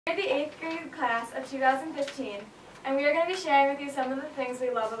We're the 8th grade class of 2015, and we are going to be sharing with you some of the things we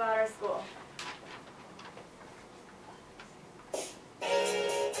love about our school.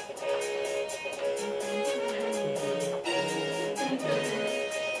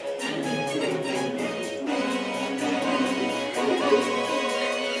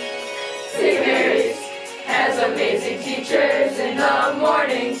 St. Mary's has amazing teachers in the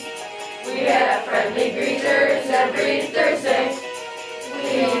morning. We have friendly greeters every Thursday.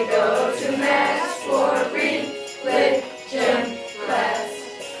 We go to Mass for religion class.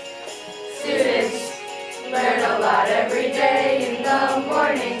 Students learn a lot every day in the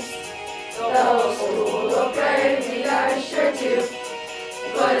mornings. The whole school will pray, we are sure to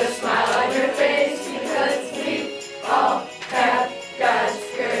put a smile on your face because we all have God's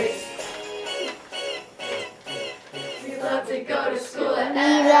grace. We love to go to school at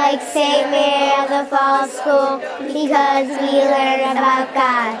We like St. Mary of the Falls School because we learn about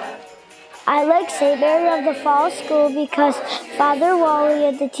God. I like St. Mary of the Falls School because Father Wally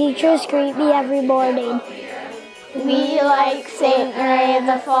and the teachers greet me every morning. We like St. Mary of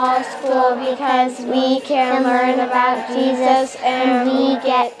the Falls School because we can learn about Jesus and we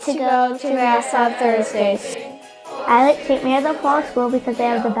get to go to Mass on Thursdays. I like St. Mary of the Falls School because they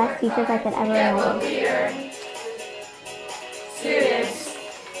have the best teachers I could ever imagine. Students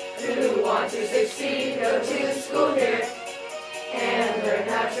who want to succeed go to school here and learn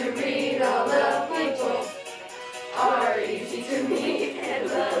how to read. All the people are easy to meet and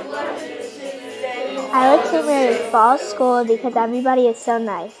the lunches today. I like St. Mary of the Falls School because everybody is so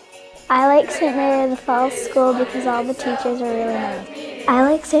nice. I like St. Mary of the Falls School because all the teachers are really nice. I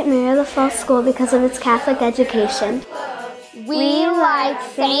like St. Mary of the Falls School because of its Catholic education. We like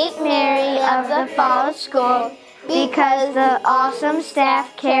St. Mary of the Falls School because the awesome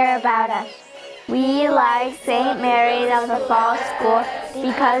staff care about us. We like St. Mary of the Falls School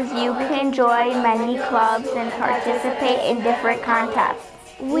because you can join many clubs and participate in different contests.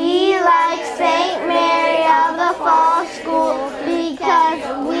 We like St. Mary of the Falls School because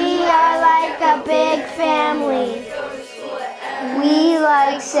we are like a big family. We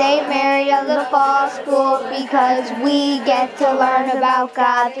like St. Mary of the Falls School because we get to learn about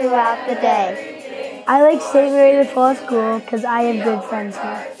God throughout the day. I like St. Mary of the Falls School because I have good friends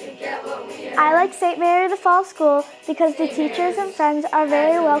here. I like St. Mary of the Falls School because the teachers and friends are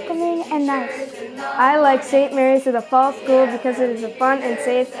very welcoming and nice. I like St. Mary's of the Falls School because it is a fun and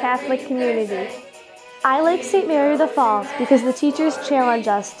safe Catholic community. I like St. Mary of the Falls because the teachers challenge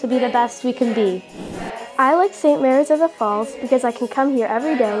us to be the best we can be. I like St. Mary's of the Falls because I can come here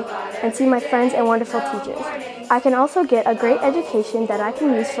every day and see my friends and wonderful teachers. I can also get a great education that I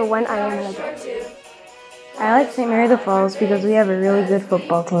can use for when I am an adult. I like St. Mary of the Falls because we have a really good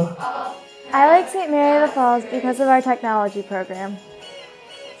football team. I like St. Mary of the Falls because of our technology program.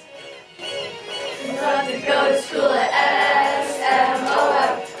 We love to go to school at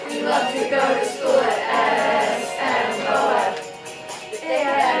SMOF. We love to go to school at SMOF. They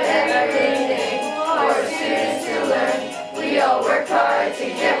have everything for students to learn. We all work hard to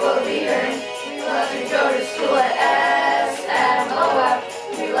get what we earn. We love to go to school at SMOF.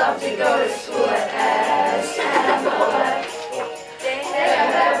 We love to go to school at SMOF. They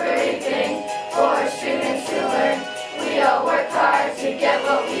have everything for students to learn. We all work hard to get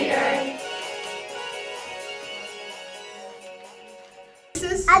what we earn.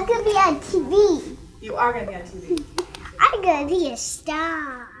 I'm going to be on TV. You are going to be on TV. I'm going to be a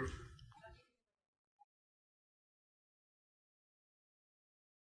star.